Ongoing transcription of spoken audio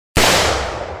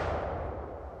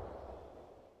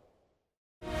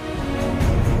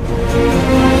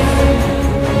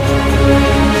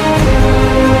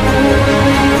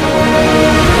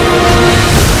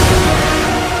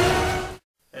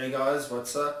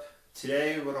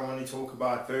Today what I want to talk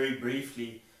about very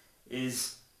briefly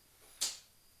is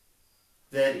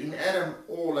that in Adam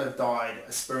all have died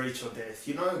a spiritual death.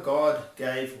 You know, God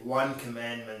gave one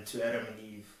commandment to Adam and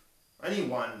Eve. Only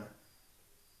one.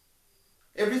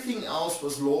 Everything else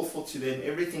was lawful to them.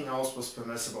 Everything else was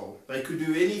permissible. They could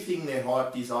do anything their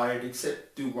heart desired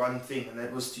except do one thing, and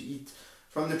that was to eat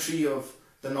from the tree of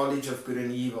the knowledge of good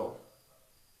and evil.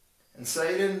 And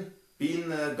Satan, being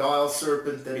the guile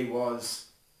serpent that he was,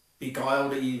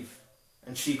 beguiled Eve,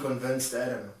 and she convinced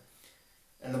Adam.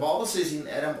 And the Bible says in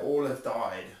Adam all have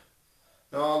died.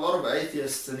 Now a lot of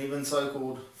atheists and even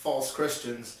so-called false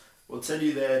Christians will tell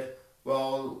you that,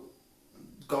 well,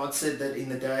 God said that in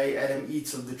the day Adam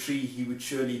eats of the tree he would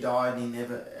surely die,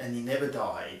 and he never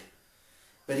died.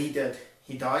 But he did.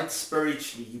 He died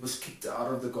spiritually. He was kicked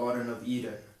out of the Garden of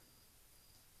Eden.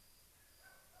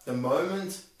 The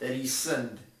moment that he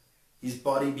sinned, his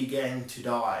body began to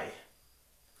die.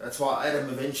 That's why Adam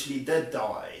eventually did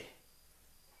die.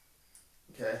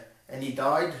 Okay? And he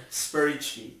died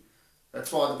spiritually.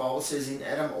 That's why the Bible says in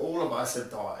Adam all of us have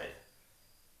died.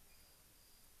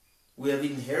 We have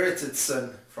inherited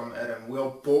sin from Adam. We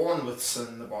are born with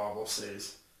sin, the Bible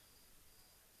says.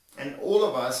 And all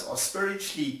of us are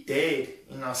spiritually dead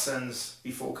in our sins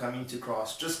before coming to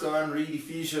Christ. Just go and read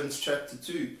Ephesians chapter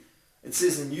 2. It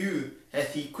says, "In you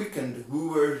hath he quickened who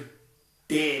were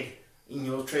dead in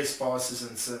your trespasses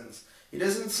and sins." It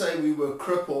doesn't say we were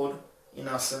crippled in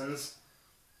our sins.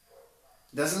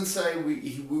 It doesn't say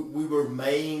we were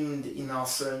maimed in our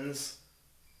sins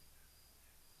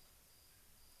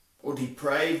or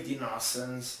depraved in our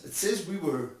sins. It says we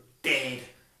were dead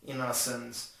in our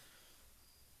sins.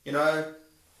 You know,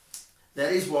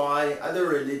 that is why other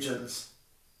religions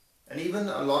and even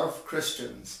a lot of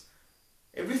Christians,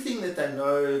 everything that they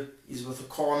know is with a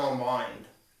carnal mind.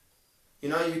 You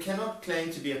know, you cannot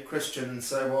claim to be a Christian and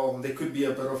say, well, there could be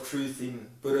a bit of truth in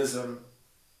Buddhism,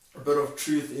 a bit of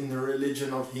truth in the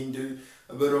religion of Hindu,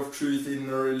 a bit of truth in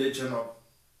the religion of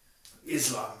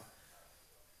Islam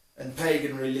and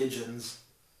pagan religions,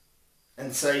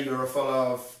 and say you're a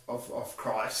follower of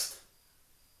Christ,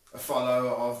 a follower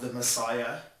of the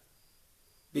Messiah,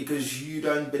 because you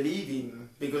don't believe him,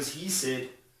 because he said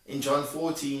in John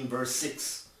 14 verse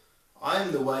 6, "I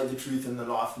am the way, the truth, and the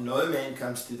life. No man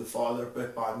comes to the Father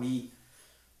but by me."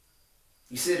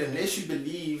 He said, unless you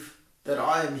believe that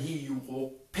I am he, you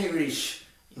will perish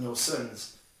in your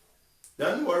sins.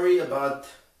 Don't worry about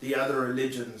the other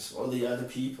religions or the other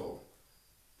people.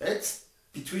 That's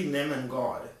between them and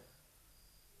God.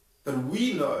 But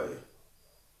we know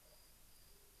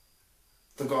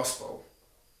the gospel.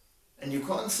 And you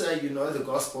can't say you know the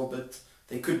gospel, but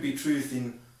there could be truth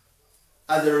in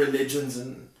other religions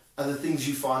and other things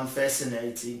you find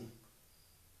fascinating,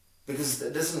 because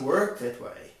it doesn't work that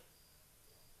way.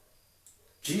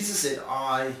 Jesus said,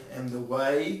 "I am the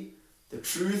way, the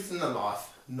truth, and the life.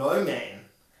 No man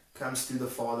comes to the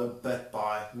Father but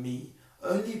by me."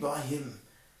 Only by him.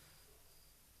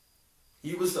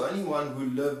 He was the only one who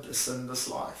lived a sinless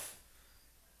life.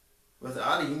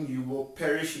 Without him, you will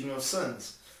perish in your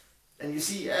sins. And you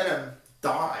see, Adam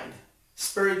died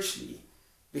spiritually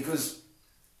because,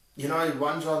 you know,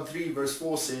 1 John 3 verse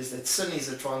 4 says that sin is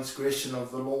a transgression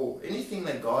of the law. Anything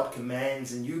that God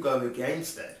commands and you go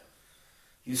against that,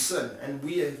 you sin. And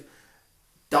we have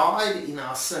died in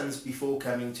our sins before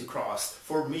coming to Christ.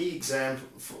 For me,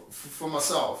 for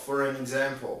myself, for an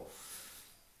example,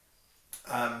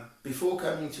 before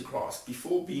coming to Christ,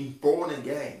 before being born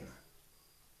again,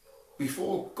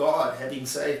 before God having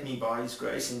saved me by his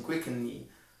grace and quickened me,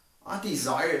 I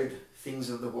desired things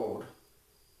of the world.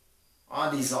 I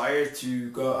desired to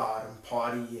go out and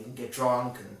party and get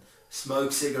drunk and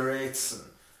smoke cigarettes and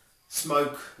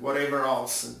smoke whatever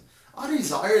else. And I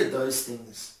desired those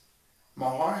things. My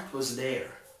heart was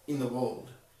there in the world.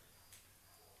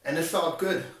 And it felt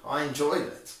good. I enjoyed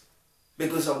it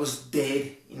because I was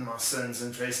dead in my sins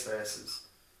and trespasses.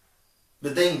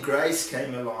 But then grace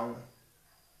came along.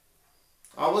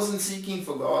 I wasn't seeking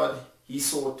for God. He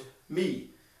sought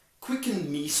me, quickened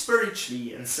me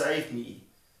spiritually and saved me.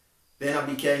 Then I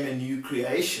became a new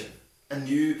creation, had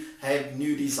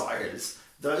new desires.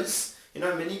 Those, you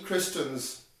know, many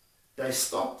Christians, they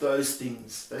stop those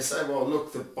things. They say, well,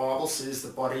 look, the Bible says the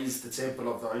body is the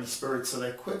temple of the Holy Spirit. So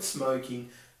they quit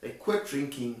smoking, they quit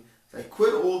drinking, they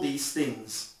quit all these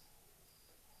things.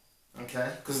 Okay?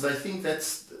 Because they think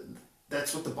that's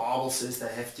what the Bible says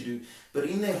they have to do. But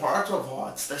in their heart of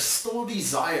hearts, they still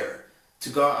desire to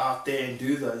go out there and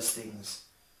do those things.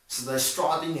 So they're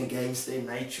striving against their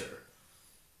nature.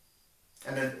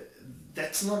 And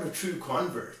that's not a true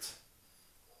convert.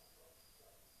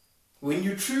 When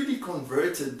you truly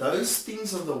converted, those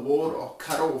things of the world are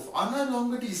cut off. I no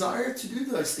longer desire to do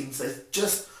those things. They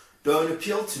just don't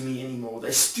appeal to me anymore.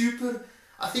 They're stupid.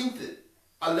 I think that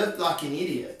I lived like an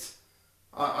idiot.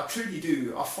 I truly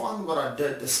do. I find what I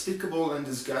did despicable and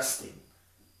disgusting.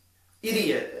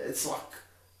 Idiot. It's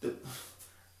like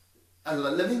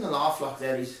living a life like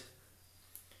that is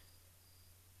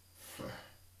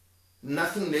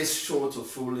nothing less short of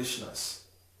foolishness.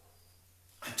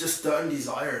 I just don't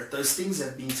desire it. Those things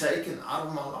have been taken out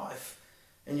of my life.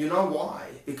 And you know why?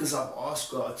 Because I've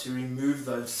asked God to remove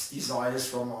those desires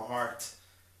from my heart.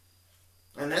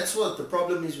 And that's what the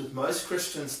problem is with most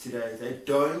Christians today. They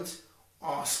don't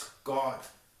ask God.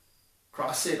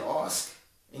 Christ said, ask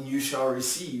and you shall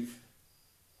receive.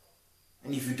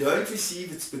 And if you don't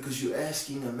receive, it's because you're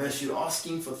asking amiss. You're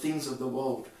asking for things of the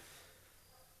world.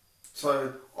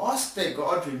 So ask that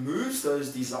God removes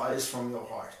those desires from your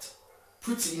heart.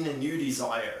 Puts in a new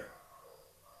desire.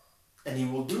 And he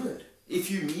will do it. If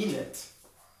you mean it.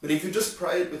 But if you just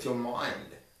pray it with your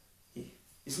mind,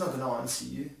 he's not going to answer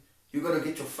you. You've got to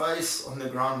get your face on the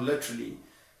ground literally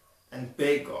and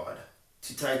beg God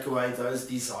to take away those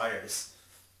desires.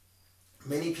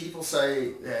 Many people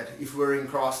say that if we're in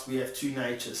Christ we have two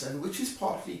natures, and which is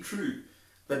partly true.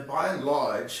 But by and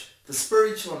large, the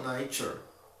spiritual nature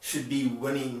should be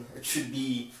winning. It should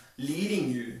be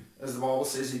leading you. As the Bible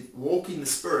says, walk in the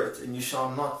Spirit and you shall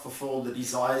not fulfill the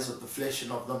desires of the flesh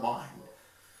and of the mind.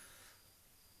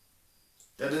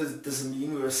 That doesn't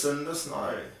mean we're sinless,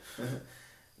 no.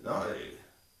 No.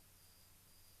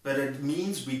 But it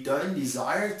means we don't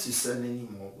desire to sin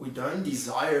anymore. We don't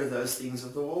desire those things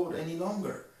of the world any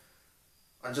longer.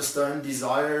 I just don't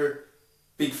desire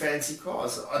big fancy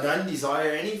cars. I don't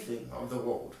desire anything of the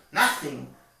world.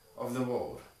 Nothing of the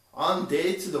world. I'm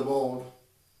dead to the world.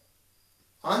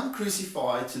 I'm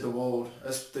crucified to the world,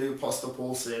 as the Apostle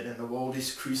Paul said, and the world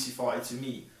is crucified to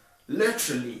me.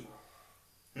 Literally.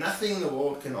 Nothing the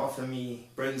world can offer me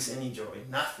brings any joy.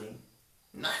 Nothing.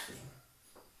 Nothing.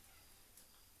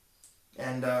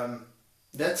 And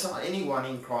that's how anyone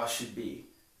in Christ should be.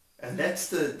 And that's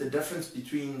the difference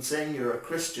between saying you're a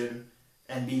Christian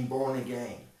and being born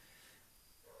again.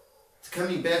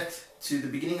 Coming back to the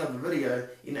beginning of the video,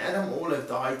 in Adam all have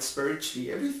died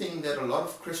spiritually. Everything that a lot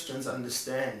of Christians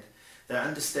understand, they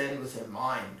understand with their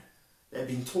mind. They've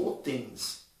been taught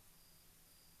things.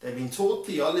 They've been taught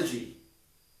theology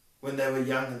when they were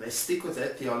young, and they stick with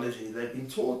that theology. They've been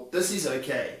taught this is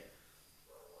okay.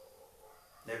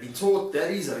 They've been taught that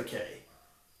is okay.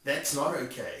 That's not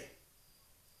okay.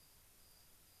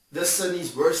 This sin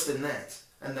is worse than that.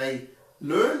 And they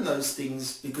learn those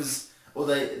things because, or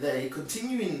they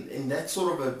continue in that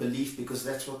sort of a belief because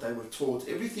that's what they were taught.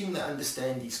 Everything they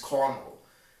understand is carnal.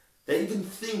 They even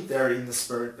think they're in the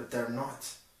Spirit, but they're not.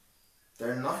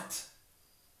 They're not.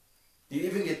 You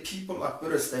even get people like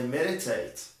Buddhists, they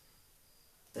meditate.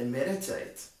 They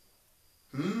meditate.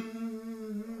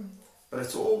 But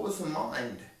it's all with the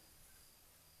mind.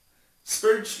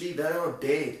 Spiritually, they are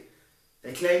dead.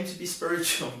 They claim to be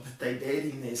spiritual, but they're dead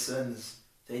in their sins.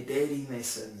 They're dead in their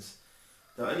sins.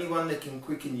 The only one that can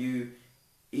quicken you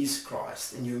is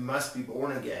Christ, and you must be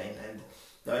born again. And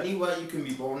the only way you can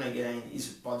be born again is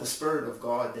by the Spirit of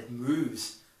God that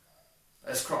moves.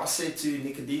 As Christ said to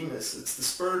Nicodemus, it's the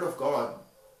Spirit of God.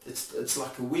 It's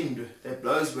like a wind that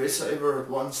blows wheresoever it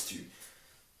wants to.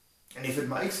 And if it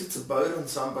makes its abode on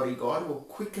somebody, God will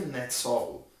quicken that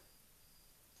soul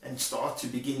and start to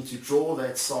begin to draw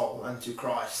that soul unto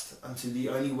Christ, unto the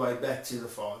only way back to the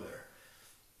Father.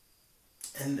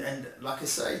 And like I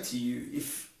say to you,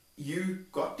 if you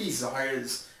got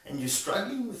desires and you're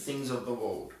struggling with things of the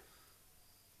world,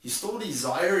 you're still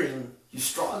desiring, you're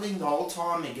striving the whole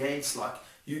time against, like,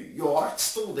 your heart's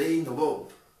still there in the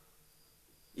world.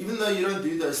 Even though you don't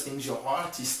do those things, your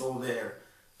heart is still there.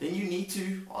 Then you need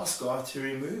to ask God to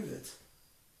remove it.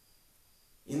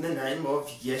 In the name of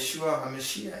Yahushua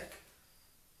HaMashiac.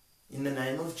 In the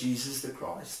name of Jesus the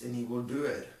Christ. And he will do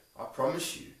it. I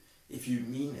promise you, if you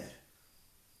mean it.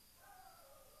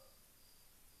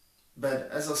 But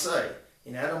as I say,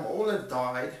 in Adam all have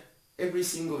died, every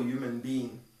single human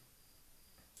being.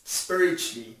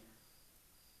 Spiritually.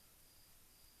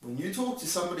 When you talk to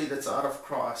somebody that's out of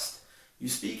Christ, you're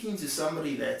speaking to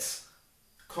somebody that's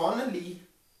carnally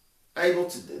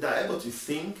they're able to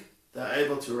think, they're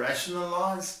able to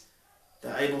rationalize,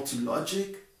 they're able to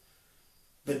logic,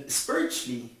 but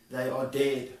spiritually they are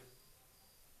dead.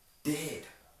 Dead.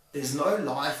 There's no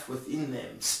life within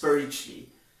them spiritually.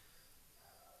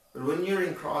 But when you're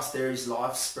in Christ, there is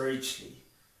life spiritually.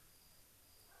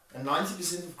 And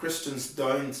 90% of Christians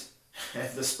don't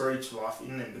have the spiritual life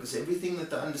in them because everything that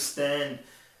they understand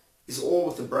is all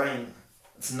with the brain.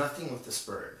 It's nothing with the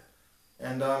spirit.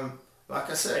 And like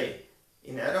I say,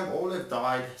 in Adam all have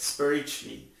died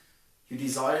spiritually. You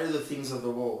desire the things of the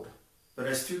world. But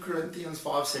as 2 Corinthians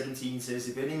 5:17 says,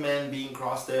 if any man be in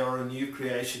Christ, they are a new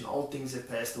creation. Old things have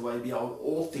passed away. Behold,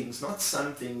 all things, not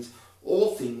some things,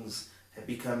 all things have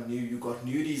become new. You've got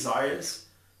new desires.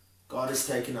 God has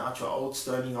taken out your old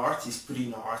stony heart. He's put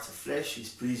in a heart of flesh.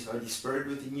 He's put His Holy Spirit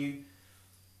within you.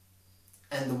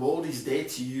 And the world is dead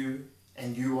to you,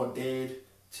 and you are dead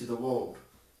to the world.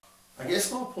 I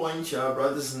guess my point here,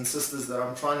 brothers and sisters, that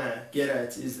I'm trying to get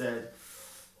at is that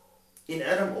in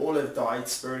Adam all have died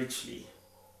spiritually.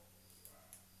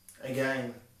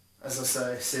 Again, as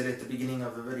I said at the beginning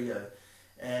of the video.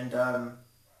 And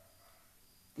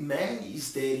man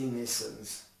is dead in their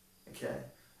sins. Okay?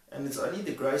 And it's only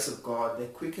the grace of God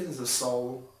that quickens the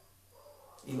soul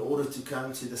in order to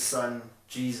come to the Son,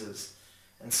 Jesus.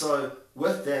 And so,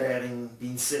 with that having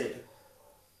been said,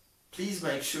 please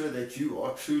make sure that you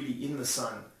are truly in the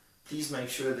Son. Please make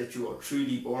sure that you are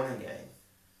truly born again.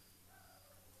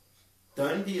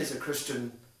 Don't be as a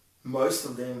Christian, most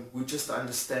of them would just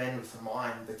understand with the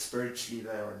mind, but spiritually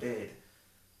they are dead.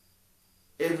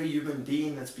 Every human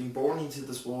being that's been born into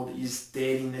this world is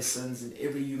dead in their sins, and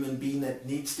every human being that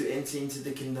needs to enter into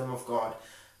the kingdom of God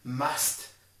must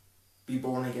be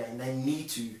born again. They need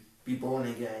to be born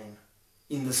again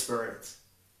in the Spirit.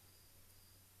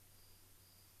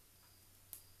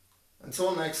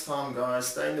 Until next time, guys,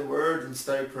 stay in the Word and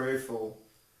stay prayerful.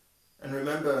 And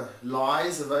remember,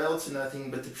 lies avail to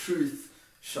nothing, but the truth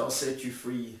shall set you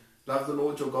free. Love the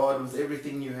Lord your God with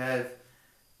everything you have,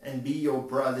 and be your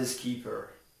brother's keeper.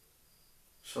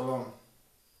 Shalom.